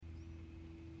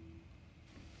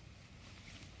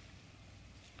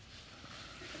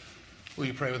Will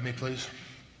you pray with me, please?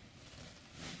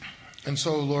 And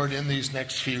so, Lord, in these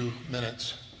next few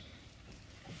minutes,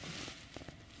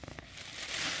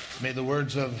 may the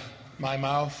words of my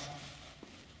mouth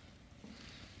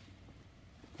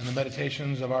and the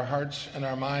meditations of our hearts and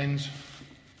our minds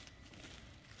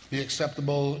be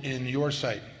acceptable in your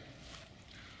sight,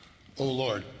 O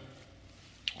Lord,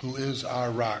 who is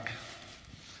our rock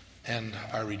and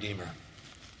our Redeemer.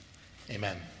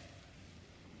 Amen.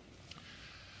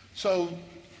 So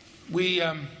we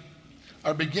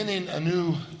are beginning a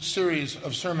new series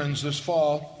of sermons this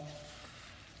fall,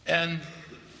 and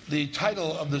the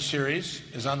title of the series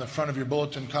is on the front of your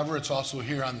bulletin cover. It's also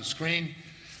here on the screen.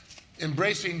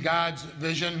 Embracing God's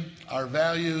Vision, Our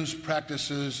Values,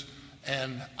 Practices,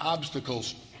 and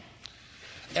Obstacles.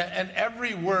 And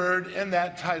every word in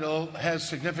that title has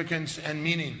significance and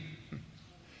meaning.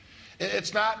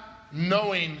 It's not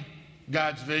knowing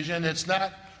God's vision. It's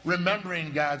not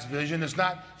remembering God's vision. It's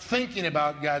not thinking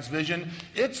about God's vision.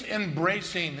 It's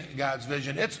embracing God's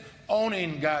vision. It's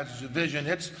owning God's vision.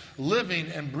 It's living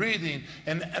and breathing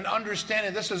and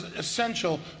understanding this is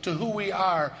essential to who we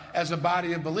are as a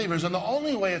body of believers. And the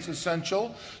only way it's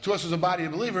essential to us as a body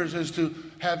of believers is to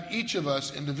have each of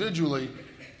us individually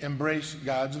embrace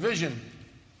God's vision.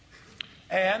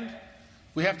 And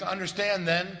we have to understand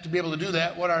then, to be able to do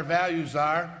that, what our values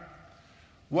are,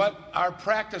 what our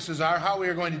practices are, how we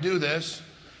are going to do this,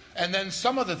 and then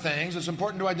some of the things, it's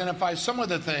important to identify some of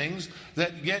the things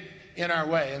that get in our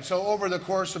way. And so over the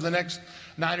course of the next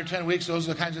 9 or 10 weeks, those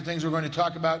are the kinds of things we're going to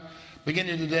talk about.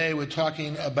 Beginning today, we're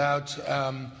talking about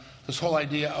this whole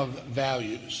idea of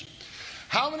values.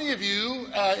 How many of you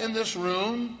in this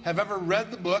room have ever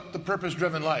read the book, The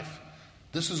Purpose-Driven Life?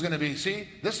 This is going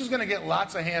to get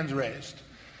lots of hands raised.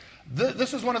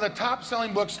 This is one of the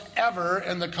top-selling books ever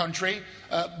in the country,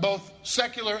 both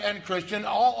secular and Christian.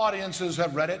 All audiences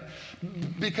have read it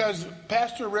because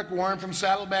Pastor Rick Warren from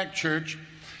Saddleback Church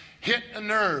hit a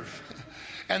nerve.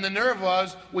 And the nerve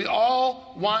was, we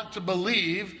all want to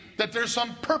believe that there's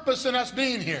some purpose in us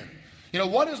being here. You know,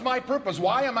 what is my purpose?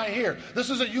 Why am I here? This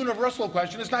is a universal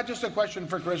question. It's not just a question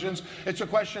for Christians. It's a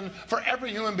question for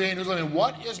every human being who's living.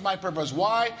 What is my purpose?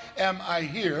 Why am I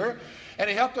here? And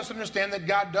he helped us understand that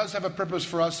God does have a purpose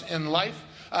for us in life.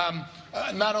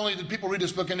 Not only did people read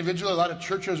this book individually, a lot of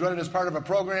churches read it as part of a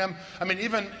program. I mean,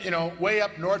 even, way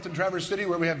up north in Traverse City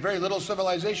where we have very little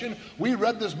civilization, we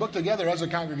read this book together as a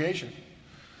congregation.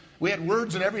 We had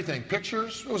words and everything,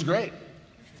 pictures. It was great.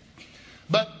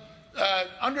 But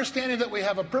understanding that we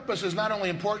have a purpose is not only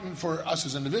important for us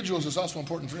as individuals, it's also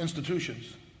important for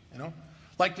institutions,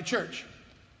 like the church.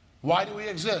 Why do we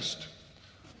exist?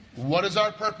 What is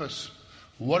our purpose?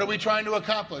 What are we trying to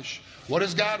accomplish? What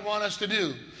does God want us to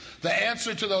do? The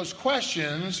answer to those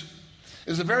questions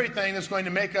is the very thing that's going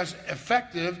to make us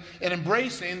effective in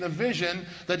embracing the vision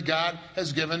that God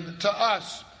has given to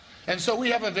us. And so we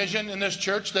have a vision in this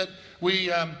church that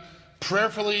we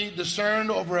prayerfully discerned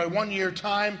over a 1-year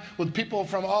time with people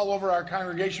from all over our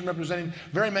congregation representing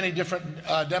very many different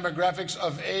demographics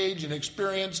of age and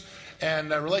experience and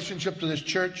relationship to this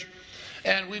church.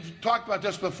 And we've talked about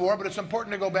this before, but it's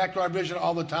important to go back to our vision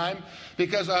all the time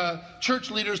because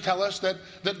church leaders tell us that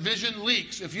vision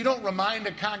leaks. If you don't remind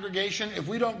a congregation, if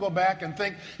we don't go back and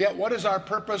think, what is our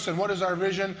purpose and what is our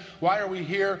vision? Why are we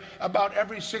here? About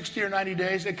every 60 or 90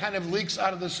 days, it kind of leaks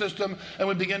out of the system and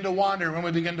we begin to wander. When we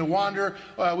begin to wander,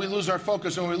 we lose our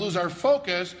focus. And when we lose our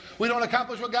focus, we don't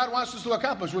accomplish what God wants us to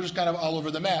accomplish. We're just kind of all over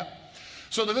the map.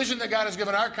 So the vision that God has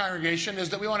given our congregation is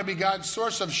that we want to be God's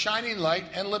source of shining light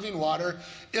and living water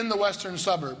in the western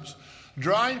suburbs,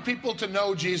 drawing people to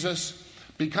know Jesus,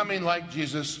 becoming like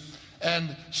Jesus,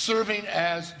 and serving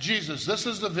as Jesus. This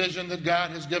is the vision that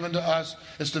God has given to us.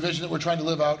 It's the vision that we're trying to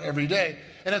live out every day.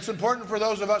 And it's important for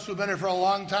those of us who've been here for a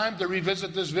long time to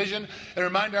revisit this vision and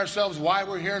remind ourselves why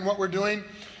we're here and what we're doing.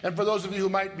 And for those of you who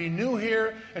might be new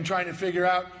here and trying to figure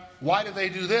out why do they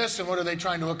do this and what are they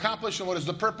trying to accomplish and what is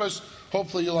the purpose,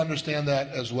 hopefully you'll understand that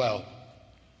as well.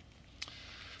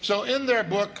 So in their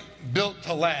book, Built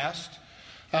to Last,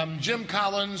 Jim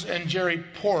Collins and Jerry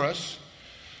Porras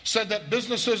said that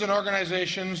businesses and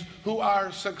organizations who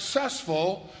are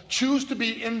successful choose to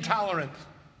be intolerant.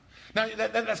 Now,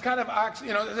 that's kind of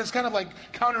like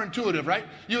counterintuitive, right?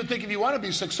 You would think if you want to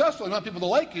be successful, you want people to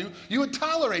like you, you would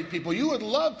tolerate people, you would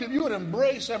love people, you would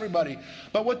embrace everybody.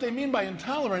 But what they mean by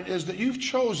intolerant is that you've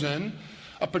chosen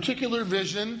a particular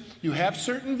vision, you have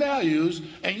certain values,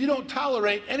 and you don't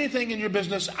tolerate anything in your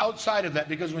business outside of that,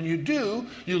 because when you do,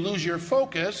 you lose your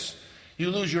focus, you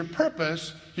lose your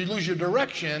purpose, you lose your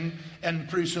direction, and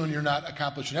pretty soon you're not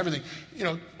accomplishing everything.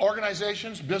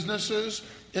 Organizations, businesses,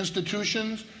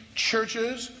 institutions,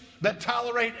 churches, that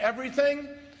tolerate everything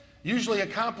usually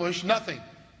accomplish nothing.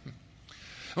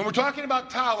 When we're talking about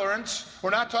tolerance, we're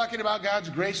not talking about God's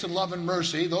grace and love and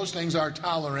mercy. Those things are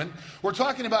tolerant. We're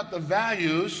talking about the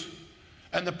values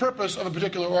and the purpose of a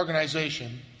particular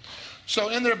organization. So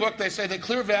in their book, they say that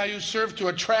clear values serve to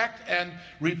attract and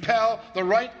repel the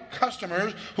right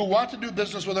customers who want to do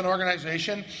business with an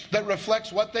organization that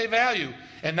reflects what they value,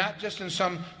 and not just in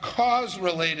some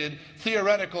cause-related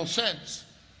theoretical sense.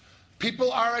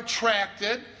 People are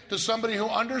attracted to somebody who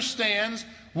understands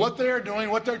what they're doing,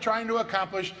 what they're trying to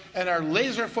accomplish, and are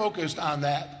laser-focused on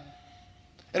that.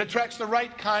 It attracts the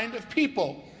right kind of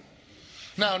people.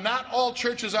 Now, not all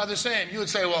churches are the same. You would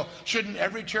say, well, shouldn't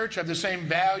every church have the same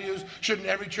values? Shouldn't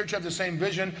every church have the same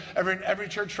vision? Every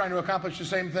church trying to accomplish the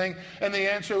same thing? And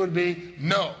the answer would be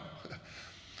no.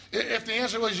 If the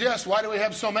answer was yes, why do we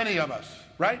have so many of us,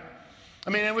 right? I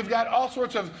mean, and we've got all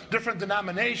sorts of different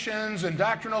denominations and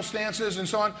doctrinal stances and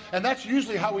so on, and that's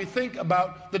usually how we think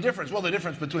about the difference. Well, the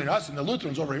difference between us and the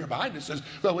Lutherans over here behind us is,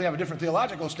 well, we have a different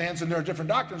theological stance and there are different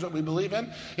doctrines that we believe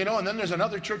in, and then there's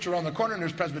another church around the corner and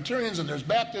there's Presbyterians and there's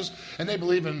Baptists, and they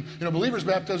believe in, believers'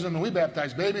 baptism, and we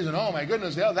baptize babies, and oh my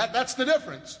goodness, that's the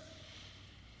difference.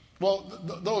 Well,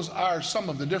 those are some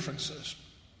of the differences.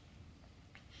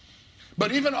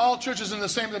 But even all churches in the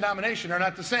same denomination are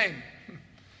not the same.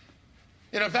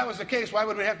 If that was the case, why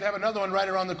would we have to have another one right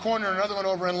around the corner, another one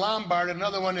over in Lombard,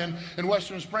 another one in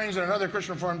Western Springs, and another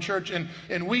Christian Reformed church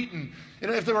in Wheaton?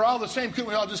 If they were all the same, couldn't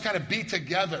we all just kind of be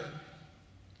together?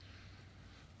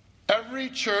 Every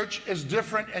church is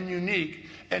different and unique,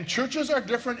 and churches are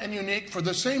different and unique for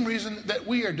the same reason that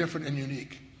we are different and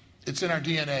unique. It's in our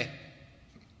DNA.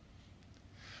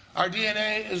 Our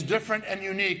DNA is different and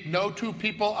unique. No two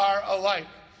people are alike.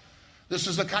 This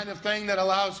is the kind of thing that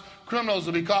allows criminals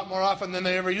to be caught more often than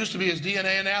they ever used to be, is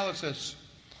DNA analysis.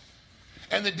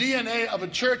 And the DNA of a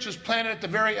church is planted at the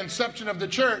very inception of the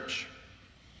church.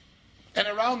 And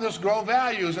around this grow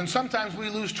values, and sometimes we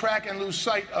lose track and lose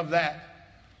sight of that.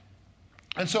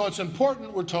 And so it's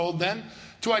important, we're told then,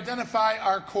 to identify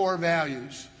our core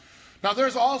values. Now,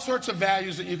 there's all sorts of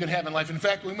values that you can have in life. In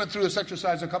fact, we went through this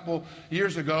exercise a couple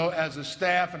years ago as a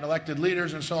staff and elected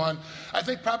leaders and so on. I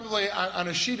think probably on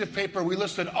a sheet of paper we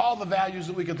listed all the values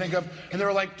that we could think of, and there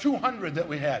were like 200 that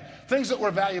we had. Things that were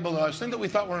valuable to us, things that we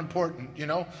thought were important,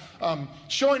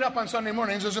 Showing up on Sunday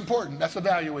mornings is important. That's a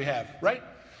value we have, right?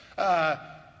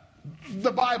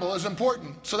 The Bible is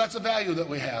important, so that's a value that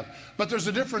we have. But there's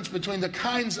a difference between the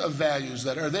kinds of values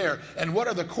that are there and what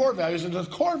are the core values. And the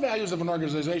core values of an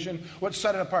organization, what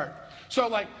set it apart. So,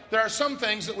 there are some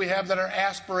things that we have that are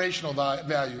aspirational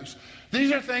values.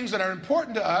 These are things that are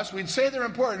important to us. We'd say they're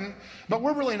important, but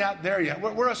we're really not there yet.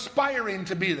 We're aspiring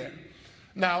to be there.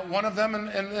 Now, one of them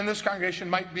in this congregation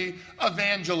might be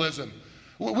evangelism.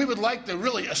 We would like to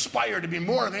really aspire to be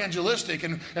more evangelistic,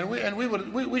 and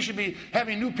we should be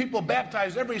having new people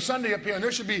baptized every Sunday up here, and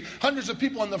there should be hundreds of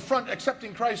people in the front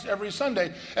accepting Christ every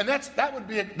Sunday. And that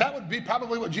would be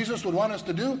probably what Jesus would want us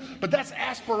to do, but that's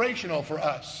aspirational for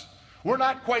us. We're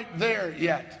not quite there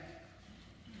yet.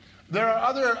 There are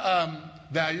other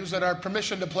values that are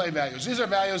permission to play values. These are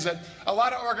values that a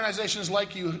lot of organizations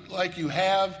like you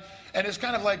have, and it's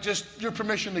kind of like just your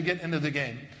permission to get into the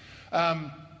game.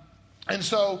 And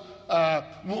so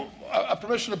a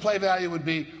permission to play value would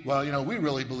be, we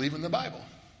really believe in the Bible.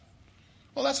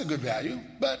 Well, that's a good value,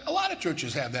 but a lot of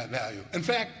churches have that value. In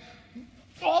fact,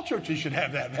 all churches should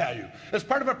have that value. It's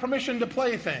part of a permission to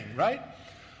play thing, right?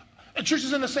 And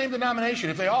churches in the same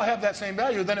denomination, if they all have that same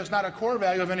value, then it's not a core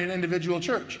value of any individual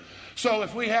church. So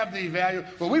if we have the value,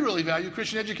 we really value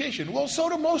Christian education. Well, so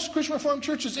do most Christian Reformed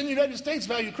churches in the United States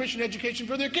value Christian education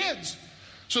for their kids.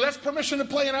 So that's permission to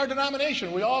play in our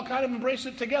denomination. We all kind of embrace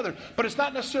it together. But it's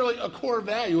not necessarily a core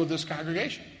value of this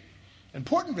congregation.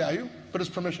 Important value, but it's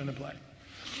permission to play.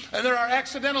 And there are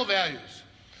accidental values.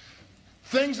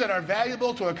 Things that are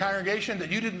valuable to a congregation that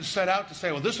you didn't set out to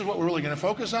say, well, this is what we're really going to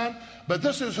focus on, but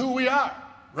this is who we are,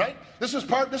 right? This has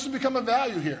become a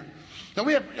value here. Now,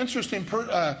 we have interesting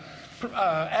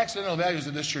accidental values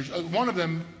in this church. One of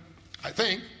them, I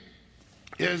think,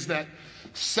 is that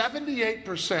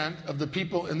 78% of the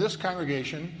people in this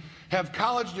congregation have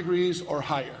college degrees or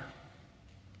higher.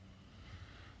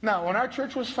 Now, when our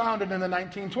church was founded in the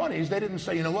 1920s, they didn't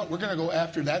say, we're going to go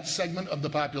after that segment of the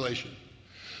population.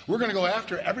 We're going to go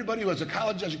after everybody who has a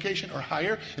college education or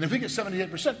higher, and if we get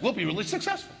 78%, we'll be really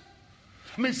successful.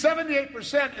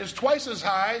 78% is twice as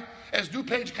high as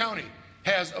DuPage County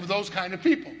has of those kind of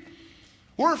people.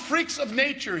 We're freaks of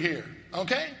nature here,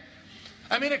 okay?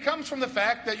 It comes from the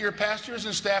fact that your pastors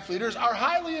and staff leaders are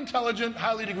highly intelligent,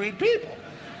 highly degreed people.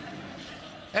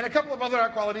 And a couple of other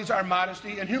qualities are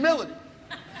modesty and humility.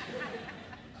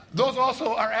 Those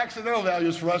also are accidental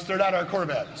values for us. They're not our core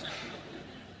values.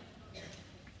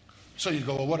 So you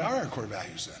go, well, what are our core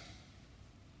values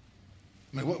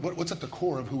then? I mean, what's at the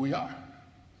core of who we are?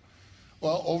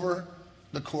 Well, over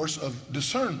the course of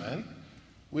discernment,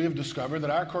 we have discovered that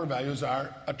our core values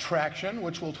are attraction,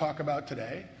 which we'll talk about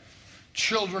today.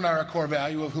 Children are a core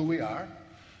value of who we are.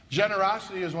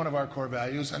 Generosity is one of our core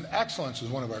values, and excellence is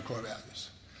one of our core values.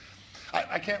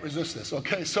 I can't resist this,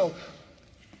 okay? So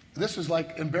this is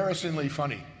like embarrassingly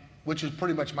funny, which is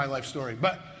pretty much my life story.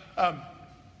 But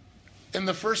in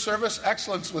the first service,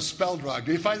 excellence was spelled wrong.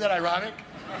 Do you find that ironic?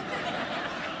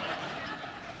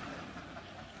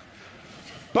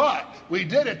 But we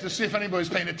did it to see if anybody was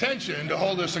paying attention, to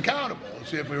hold us accountable,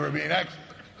 see if we were being excellent.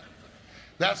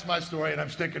 That's my story, and I'm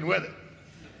sticking with it.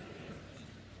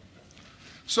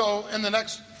 So in the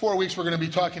next 4 weeks, we're going to be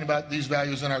talking about these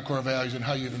values and our core values and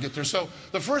how you even get there. So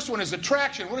the first one is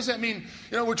attraction. What does that mean?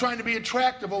 You know, we're trying to be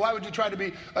attractive. Well, why would you try to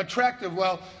be attractive?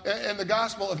 Well, in the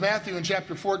Gospel of Matthew in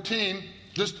chapter 14,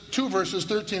 just 2 verses,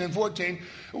 13 and 14,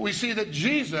 we see that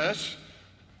Jesus'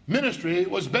 ministry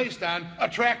was based on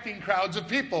attracting crowds of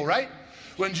people, right?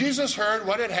 When Jesus heard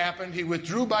what had happened, he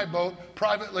withdrew by boat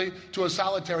privately to a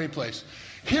solitary place.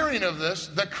 Hearing of this,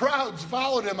 the crowds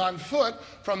followed him on foot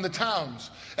from the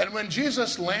towns. And when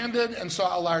Jesus landed and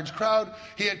saw a large crowd,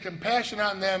 he had compassion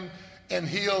on them and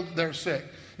healed their sick.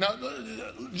 Now,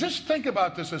 just think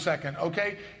about this a second,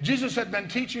 okay? Jesus had been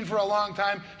teaching for a long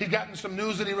time. He'd gotten some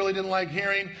news that he really didn't like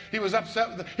hearing. He was upset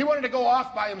with it. He wanted to go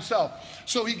off by himself.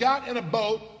 So he got in a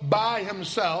boat by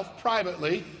himself,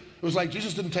 privately. It was like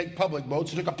Jesus didn't take public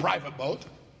boats. He took a private boat.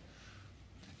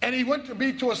 And he went to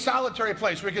be to a solitary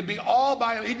place where he could be all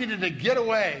by himself. He needed to get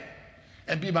away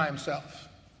and be by himself.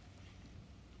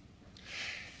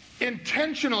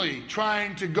 Intentionally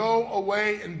trying to go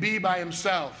away and be by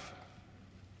himself.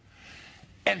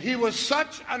 And he was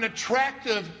such an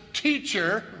attractive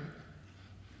teacher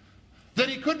that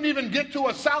he couldn't even get to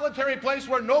a solitary place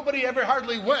where nobody ever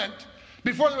hardly went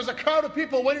before there was a crowd of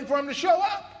people waiting for him to show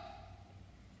up.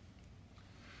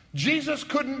 Jesus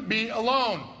couldn't be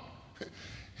alone.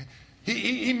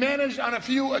 He managed on a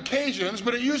few occasions,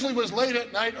 but it usually was late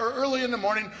at night or early in the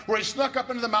morning where he snuck up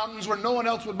into the mountains where no one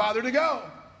else would bother to go.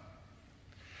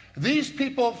 These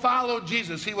people followed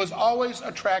Jesus. He was always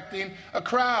attracting a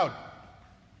crowd.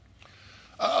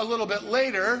 A little bit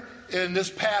later in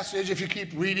this passage, if you keep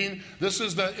reading, this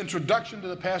is the introduction to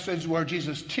the passage where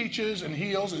Jesus teaches and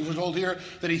heals. It was told here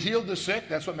that he healed the sick.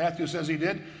 That's what Matthew says he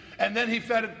did. And then he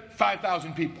fed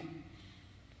 5,000 people.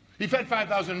 He fed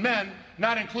 5,000 men,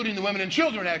 not including the women and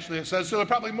children, actually, it says, so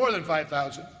probably more than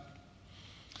 5,000.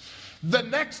 The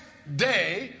next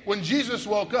day, when Jesus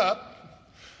woke up,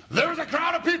 there was a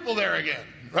crowd of people there again,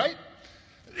 right?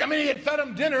 I mean, he had fed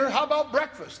them dinner. How about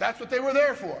breakfast? That's what they were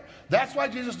there for. That's why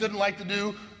Jesus didn't like to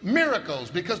do miracles,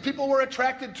 because people were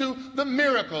attracted to the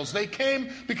miracles. They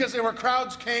came because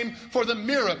crowds came for the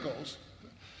miracles.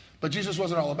 But Jesus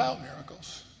wasn't all about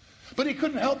miracles. But he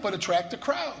couldn't help but attract a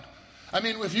crowd. I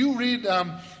mean, if you read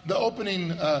the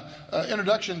opening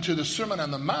introduction to the Sermon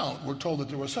on the Mount, we're told that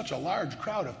there was such a large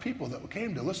crowd of people that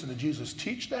came to listen to Jesus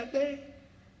teach that day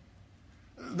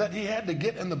that he had to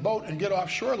get in the boat and get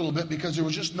offshore a little bit because there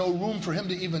was just no room for him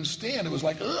to even stand. It was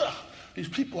like, ugh, these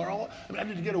people are all... I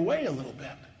need to get away a little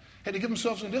bit. Had to give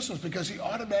himself some distance because he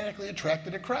automatically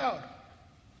attracted a crowd.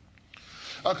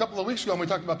 A couple of weeks ago, when we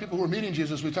talked about people who were meeting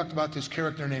Jesus, we talked about this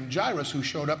character named Jairus who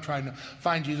showed up trying to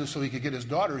find Jesus so he could get his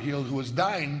daughter healed, who was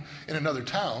dying in another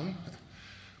town.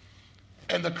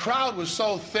 And the crowd was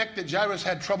so thick that Jairus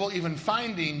had trouble even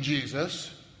finding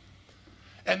Jesus.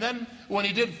 And then when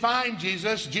he did find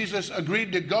Jesus, Jesus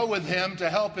agreed to go with him to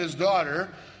help his daughter.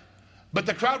 But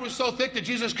the crowd was so thick that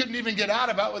Jesus couldn't even get out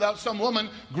of it without some woman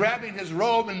grabbing his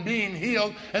robe and being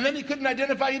healed. And then he couldn't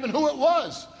identify even who it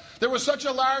was. There was such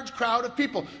a large crowd of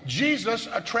people. Jesus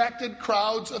attracted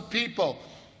crowds of people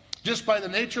just by the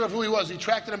nature of who he was. He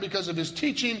attracted them because of his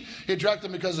teaching. He attracted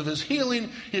them because of his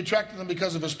healing. He attracted them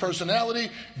because of his personality.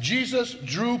 Jesus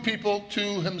drew people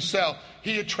to himself.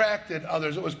 He attracted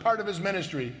others. It was part of his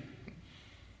ministry.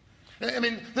 I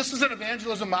mean, this is an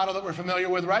evangelism model that we're familiar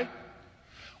with, right?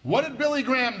 What did Billy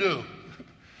Graham do?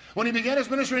 When he began his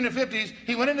ministry in the 50s,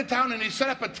 he went into town and he set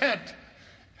up a tent.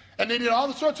 And they did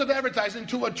all sorts of advertising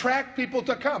to attract people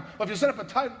to come. Well, if you set up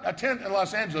a tent in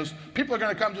Los Angeles, people are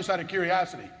going to come just out of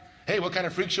curiosity. Hey, what kind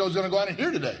of freak show is going to go on in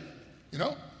here today? You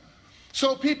know?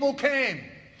 So people came.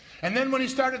 And then when he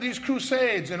started these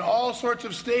crusades in all sorts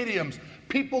of stadiums,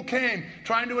 people came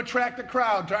trying to attract a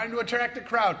crowd, trying to attract a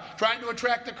crowd, trying to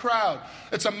attract a crowd.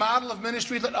 It's a model of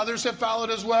ministry that others have followed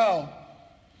as well.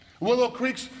 Willow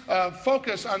Creek's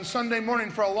focus on Sunday morning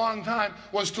for a long time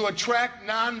was to attract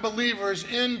non-believers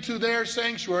into their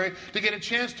sanctuary to get a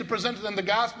chance to present to them the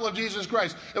gospel of Jesus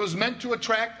Christ. It was meant to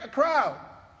attract a crowd.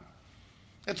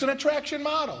 It's an attraction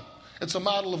model. It's a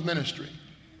model of ministry.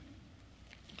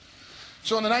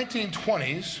 So in the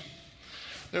 1920s,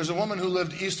 there's a woman who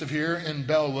lived east of here in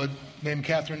Bellwood named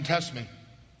Catherine Tessman.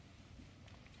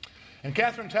 And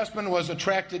Catherine Tessman was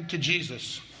attracted to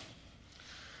Jesus.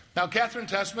 Now, Catherine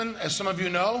Tessman, as some of you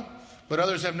know, but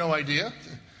others have no idea,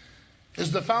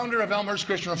 is the founder of Elmhurst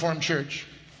Christian Reformed Church,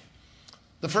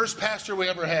 the first pastor we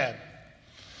ever had.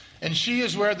 And she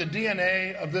is where the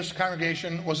DNA of this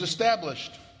congregation was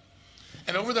established.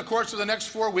 And over the course of the next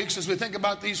 4 weeks, as we think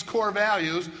about these core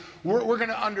values, we're going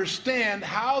to understand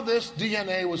how this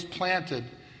DNA was planted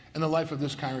in the life of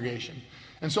this congregation.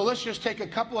 And so let's just take a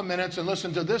couple of minutes and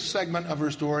listen to this segment of her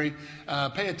story.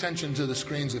 Pay attention to the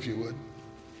screens, if you would.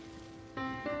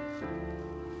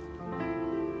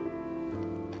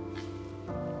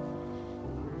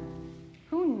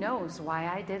 Who knows why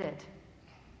I did it?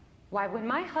 Why, when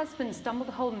my husband stumbled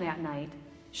home that night,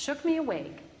 shook me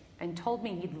awake, and told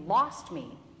me he'd lost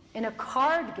me in a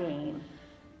card game,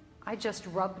 I just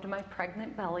rubbed my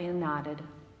pregnant belly and nodded.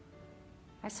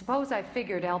 I suppose I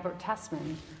figured Albert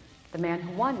Tessman, the man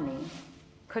who won me,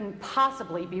 couldn't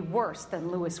possibly be worse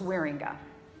than Louis Wieringa,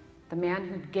 the man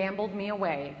who'd gambled me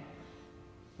away.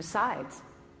 Besides,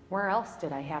 where else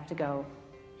did I have to go?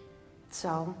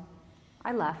 So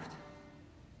I left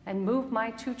and moved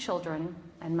my 2 children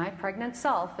and my pregnant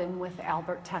self in with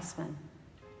Albert Tessman,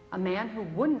 a man who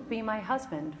wouldn't be my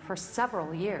husband for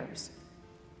several years.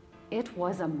 It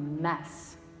was a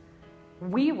mess.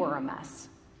 We were a mess.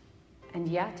 And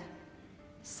yet,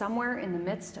 somewhere in the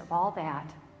midst of all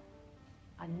that,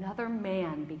 another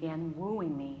man began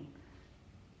wooing me.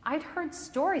 I'd heard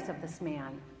stories of this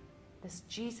man, this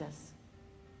Jesus,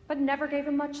 but never gave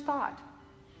him much thought.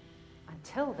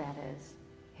 Until, that is,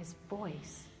 his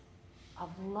voice of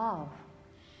love,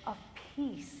 of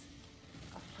peace,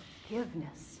 of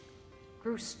forgiveness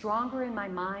grew stronger in my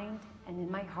mind and in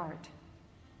my heart,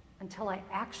 until I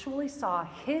actually saw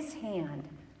his hand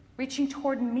reaching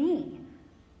toward me,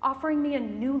 offering me a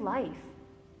new life,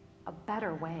 a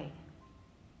better way.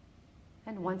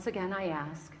 And once again I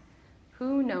ask,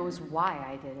 who knows why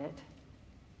I did it?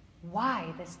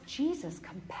 Why this Jesus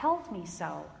compelled me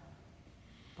so?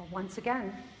 But once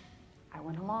again, I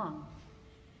went along.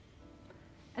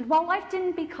 And while life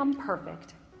didn't become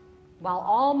perfect, while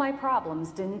all my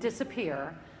problems didn't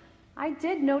disappear, I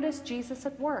did notice Jesus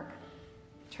at work,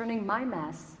 turning my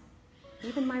mess,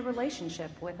 even my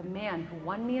relationship with a man who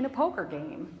won me in a poker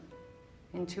game,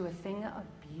 into a thing of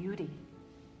beauty.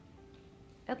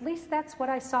 At least that's what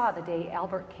I saw the day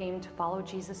Albert came to follow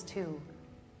Jesus too.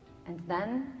 And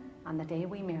then, on the day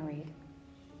we married,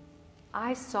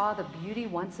 I saw the beauty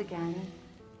once again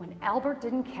when Albert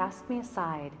didn't cast me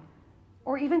aside,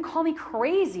 or even call me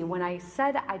crazy when I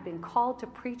said I'd been called to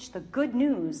preach the good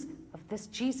news of this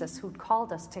Jesus who'd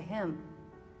called us to him.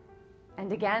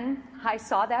 And again, I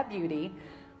saw that beauty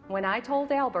when I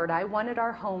told Albert I wanted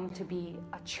our home to be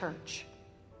a church,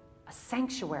 a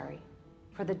sanctuary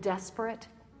for the desperate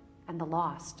and the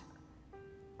lost.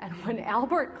 And when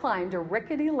Albert climbed a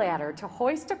rickety ladder to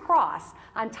hoist a cross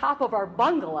on top of our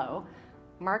bungalow,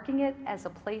 marking it as a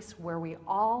place where we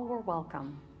all were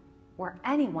welcome, where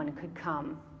anyone could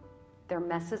come, their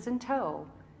messes in tow,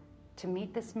 to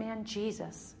meet this man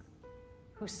Jesus,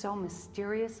 who so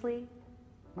mysteriously,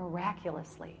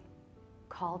 miraculously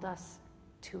called us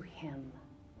to him.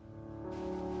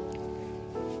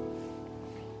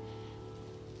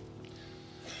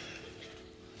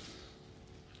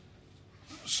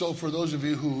 So for those of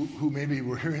you who maybe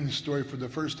were hearing the story for the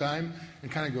first time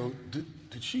and kind of go,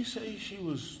 did she say she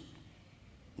was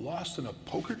lost in a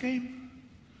poker game?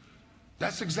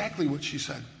 That's exactly what she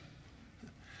said.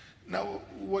 Now,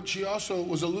 what she also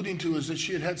was alluding to is that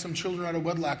she had some children out of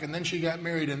wedlock, and then she got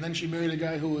married, and then she married a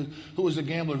guy who was a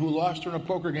gambler, who lost her in a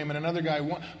poker game, and another guy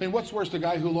won. I mean, what's worse, the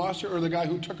guy who lost her or the guy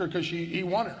who took her because he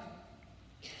won her?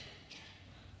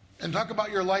 And talk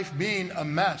about your life being a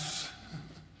mess.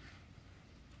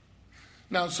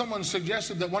 Now, someone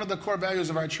suggested that one of the core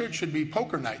values of our church should be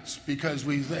poker nights, because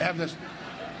we have this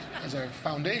as our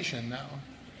foundation now.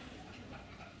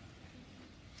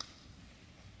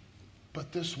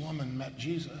 But this woman met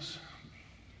Jesus.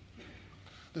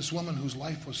 This woman whose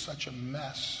life was such a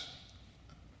mess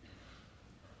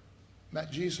met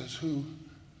Jesus, who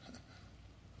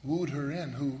wooed her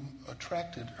in, who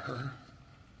attracted her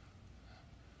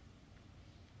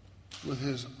with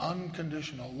his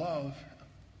unconditional love,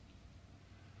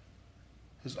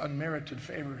 his unmerited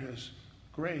favor, his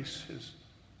grace, His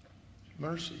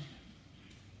mercy.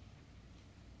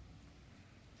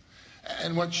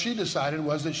 And what she decided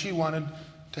was that she wanted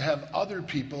to have other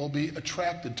people be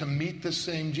attracted to meet the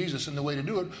same Jesus. And the way to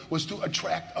do it was to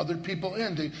attract other people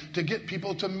in, to get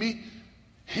people to meet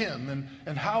Him.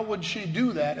 And how would she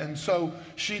do that? And so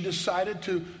she decided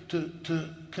to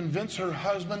convince her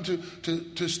husband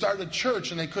to start a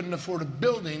church, and they couldn't afford a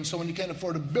building. So when you can't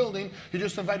afford a building, you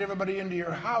just invite everybody into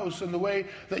your house. And the way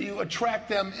that you attract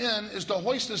them in is to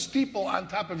hoist a steeple on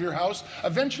top of your house.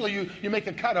 Eventually you make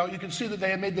a cutout. You can see that they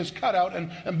had made this cutout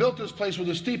and built this place where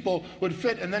the steeple would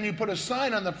fit. And then you put a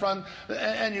sign on the front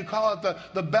and you call it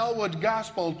the Bellwood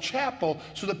Gospel Chapel,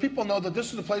 so that people know that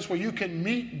this is a place where you can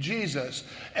meet Jesus.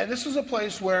 And this is a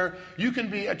place where you can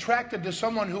be attracted to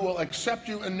someone who will accept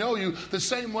you and know you the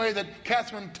same way that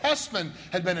Catherine Tessman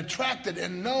had been attracted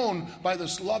and known by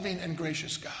this loving and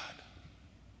gracious God.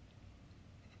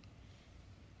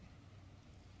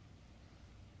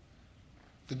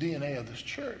 The DNA of this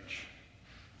church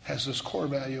has this core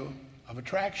value of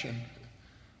attraction,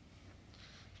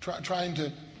 trying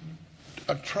to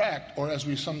attract, or as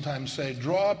we sometimes say,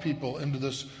 draw people into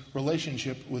this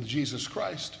relationship with Jesus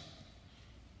Christ.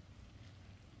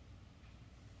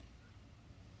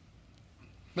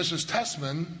 Mrs.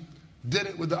 Tessman did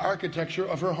it with the architecture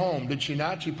of her home, did she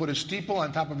not? She put a steeple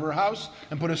on top of her house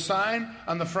and put a sign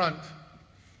on the front.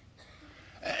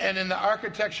 And in the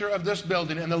architecture of this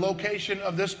building, and the location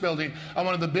of this building, on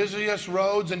one of the busiest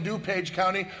roads in DuPage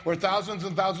County, where thousands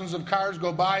and thousands of cars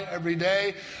go by every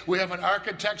day, we have an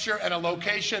architecture and a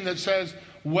location that says,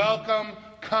 "Welcome,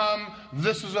 come,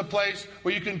 this is a place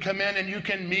where you can come in and you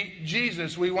can meet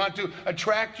Jesus." We want to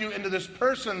attract you into this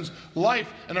person's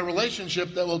life and a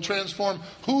relationship that will transform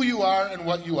who you are and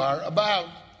what you are about.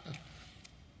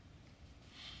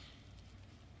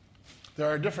 There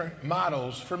are different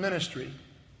models for ministry.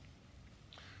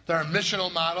 There are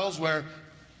missional models where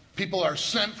people are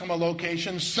sent from a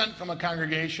location, sent from a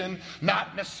congregation,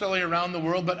 not necessarily around the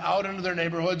world, but out into their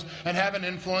neighborhoods and have an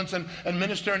influence and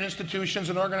minister in institutions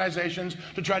and organizations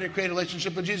to try to create a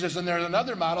relationship with Jesus. And there's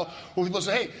another model where people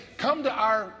say, "Hey, come to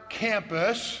our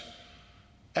campus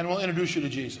and we'll introduce you to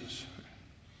Jesus."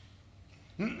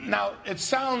 Now, it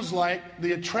sounds like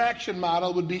the attraction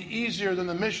model would be easier than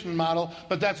the mission model,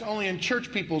 but that's only in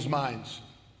church people's minds.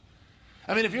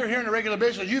 I mean, if you're here on a regular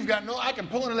basis, I can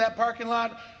pull into that parking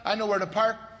lot. I know where to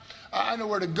park. I know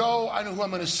where to go. I know who I'm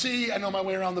going to see. I know my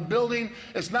way around the building.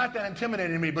 It's not that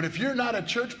intimidating to me. But if you're not a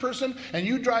church person and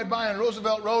you drive by on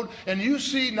Roosevelt Road and you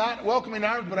see not welcoming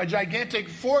arms but a gigantic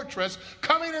fortress,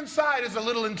 coming inside is a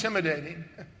little intimidating.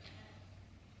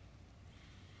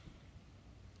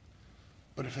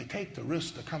 But if they take the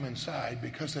risk to come inside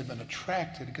because they've been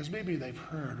attracted, because maybe they've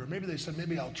heard, or maybe they said,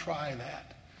 "Maybe I'll try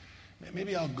that.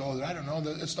 Maybe I'll go there." I don't know.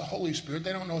 It's the Holy Spirit.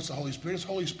 They don't know it's the Holy Spirit. It's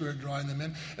Holy Spirit drawing them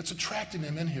in. It's attracting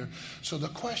them in here. So the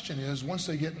question is, once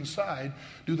they get inside,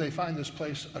 do they find this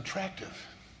place attractive?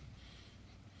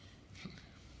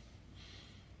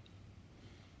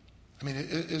 I mean,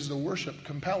 is the worship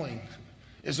compelling?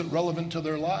 Is it relevant to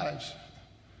their lives?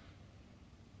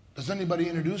 Does anybody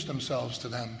introduce themselves to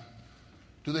them?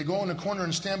 Do they go in a corner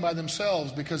and stand by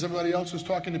themselves because everybody else is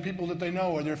talking to people that they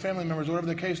know or their family members, or whatever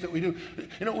the case that we do?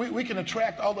 You know, we can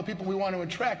attract all the people we want to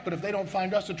attract, but if they don't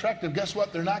find us attractive, guess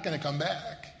what? They're not going to come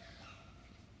back.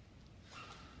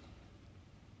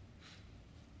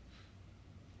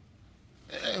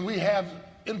 And we have,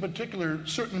 in particular,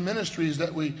 certain ministries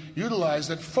that we utilize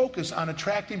that focus on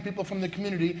attracting people from the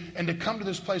community and to come to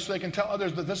this place so they can tell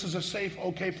others that this is a safe,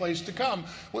 okay place to come.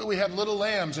 We have Little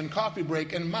Lambs and Coffee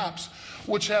Break and MOPS,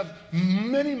 which have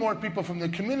many more people from the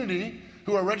community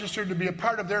who are registered to be a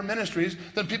part of their ministries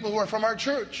than people who are from our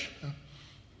church.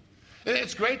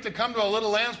 It's great to come to a Little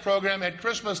Lambs program at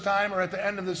Christmas time or at the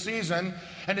end of the season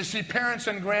and to see parents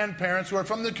and grandparents who are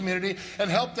from the community and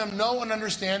help them know and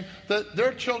understand that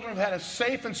their children have had a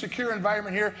safe and secure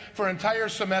environment here for an entire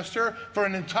semester, for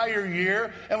an entire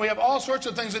year. And we have all sorts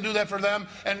of things to do that for them.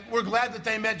 And we're glad that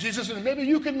they met Jesus. And maybe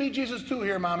you can meet Jesus too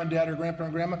here, Mom and Dad or Grandpa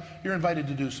and Grandma. You're invited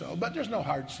to do so. But there's no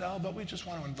hard sell, but we just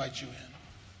want to invite you in.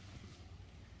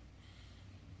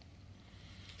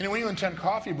 And when you attend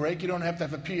Coffee Break, you don't have to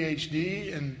have a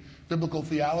PhD in biblical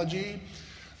theology.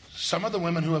 Some of the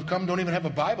women who have come don't even have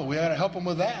a Bible. We got to help them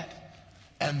with that.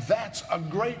 And that's a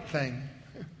great thing.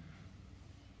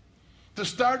 To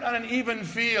start on an even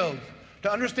field.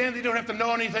 To understand that you don't have to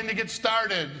know anything to get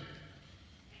started.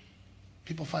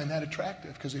 People find that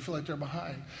attractive because they feel like they're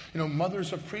behind. You know,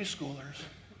 mothers of preschoolers.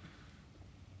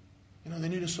 You know, they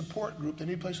need a support group. They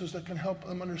need places that can help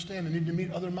them understand. They need to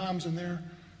meet other moms in their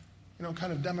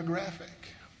kind of demographic.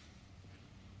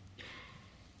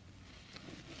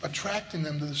 attracting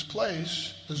them to this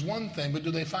place is one thing, but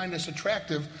do they find us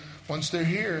attractive once they're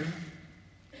here?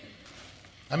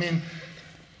 I mean,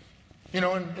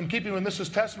 in keeping with Mrs.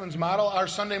 Tessman's model, our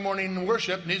Sunday morning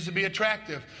worship needs to be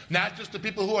attractive. Not just to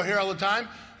people who are here all the time,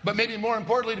 but maybe more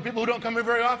importantly to people who don't come here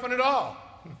very often at all.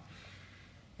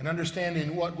 And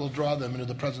understanding what will draw them into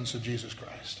the presence of Jesus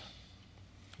Christ.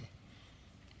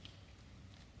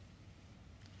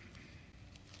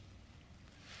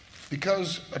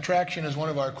 Because attraction is one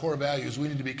of our core values, we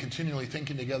need to be continually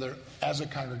thinking together as a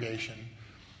congregation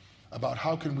about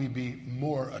how can we be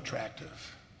more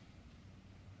attractive.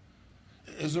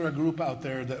 Is there a group out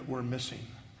there that we're missing?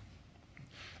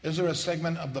 Is there a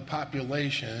segment of the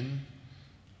population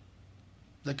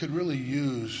that could really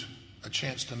use a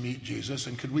chance to meet Jesus,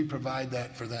 and could we provide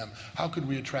that for them? How could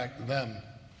we attract them?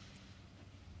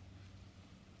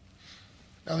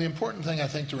 Now, the important thing I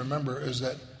think to remember is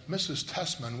that Mrs.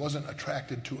 Tessman wasn't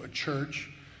attracted to a church.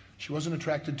 She wasn't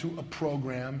attracted to a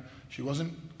program. She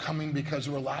wasn't coming because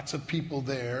there were lots of people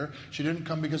there. She didn't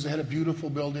come because they had a beautiful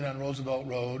building on Roosevelt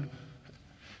Road.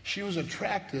 She was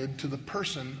attracted to the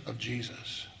person of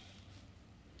Jesus.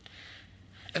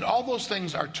 And all those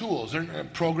things are tools.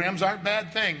 Programs aren't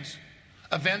bad things.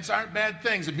 Events aren't bad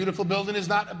things. A beautiful building is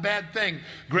not a bad thing.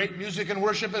 Great music and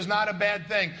worship is not a bad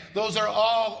thing. Those are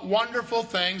all wonderful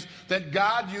things that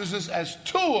God uses as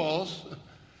tools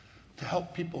to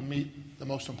help people meet the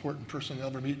most important person they'll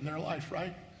ever meet in their life,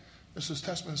 right? Mrs.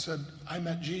 Tessman said, I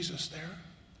met Jesus there,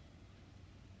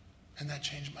 and that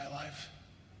changed my life.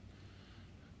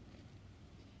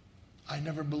 I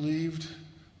never believed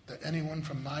that anyone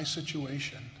from my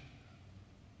situation.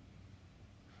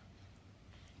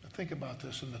 Think about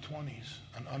this in the 20s.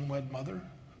 An unwed mother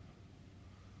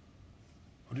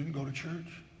who didn't go to church,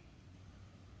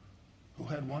 who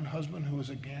had one husband who was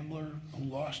a gambler, who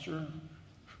lost her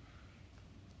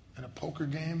in a poker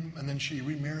game, and then she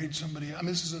remarried somebody. I mean,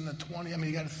 this is in the 20s. I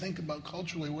mean, you got to think about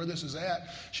culturally where this is at.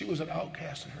 She was an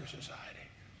outcast in her society.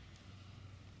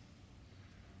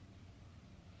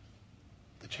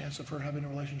 The chance of her having a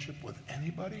relationship with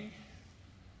anybody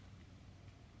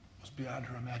was beyond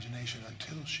her imagination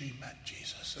until she met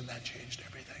Jesus, and that changed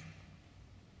everything.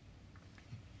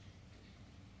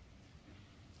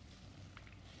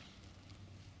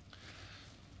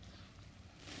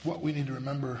 What we need to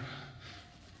remember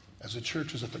as a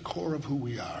church is at the core of who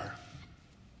we are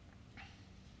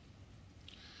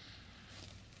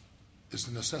is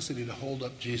the necessity to hold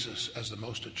up Jesus as the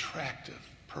most attractive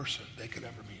person they could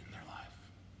ever meet in their life.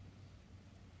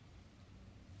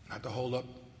 Not to hold up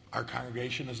our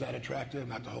congregation as that attractive,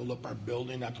 not to hold up our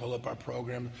building, not to hold up our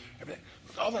program, everything.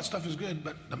 All that stuff is good,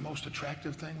 but the most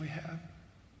attractive thing we have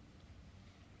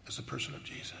is the person of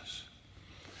Jesus.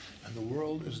 And the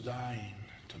world is dying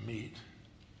to meet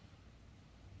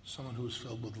someone who is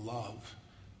filled with love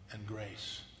and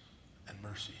grace and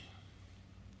mercy.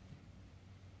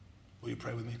 Will you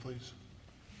pray with me, please?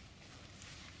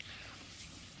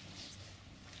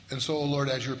 And so, O Lord,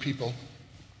 as your people,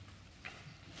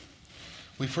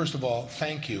 we first of all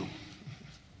thank you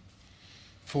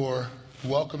for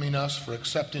welcoming us, for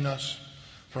accepting us,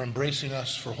 for embracing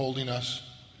us, for holding us,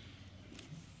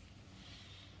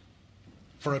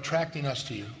 for attracting us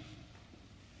to you.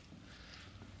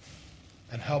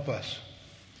 And help us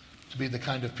to be the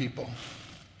kind of people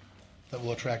that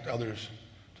will attract others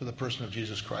to the person of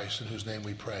Jesus Christ, in whose name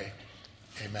we pray.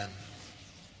 Amen.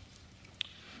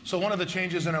 So one of the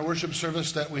changes in our worship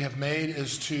service that we have made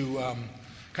is to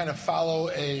kind of follow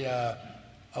a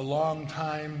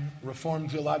long-time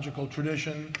Reformed theological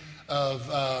tradition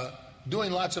of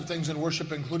doing lots of things in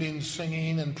worship, including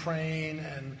singing and praying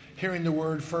and hearing the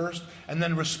word first, and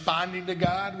then responding to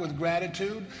God with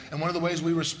gratitude. And one of the ways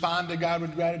we respond to God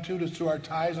with gratitude is through our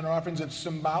tithes and our offerings. It's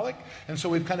symbolic. And so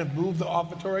we've kind of moved the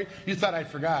offertory. You thought I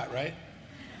forgot, right?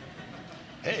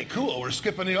 Hey, cool, we're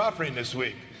skipping the offering this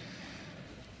week.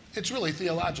 It's really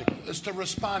theological. It's to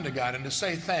respond to God and to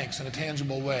say thanks in a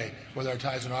tangible way with our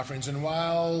tithes and offerings. And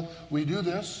while we do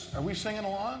this, are we singing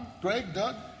along? Greg,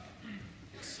 Doug?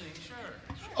 Sing, sure.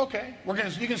 Okay,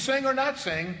 you can sing or not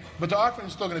sing, but the offering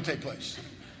is still going to take place.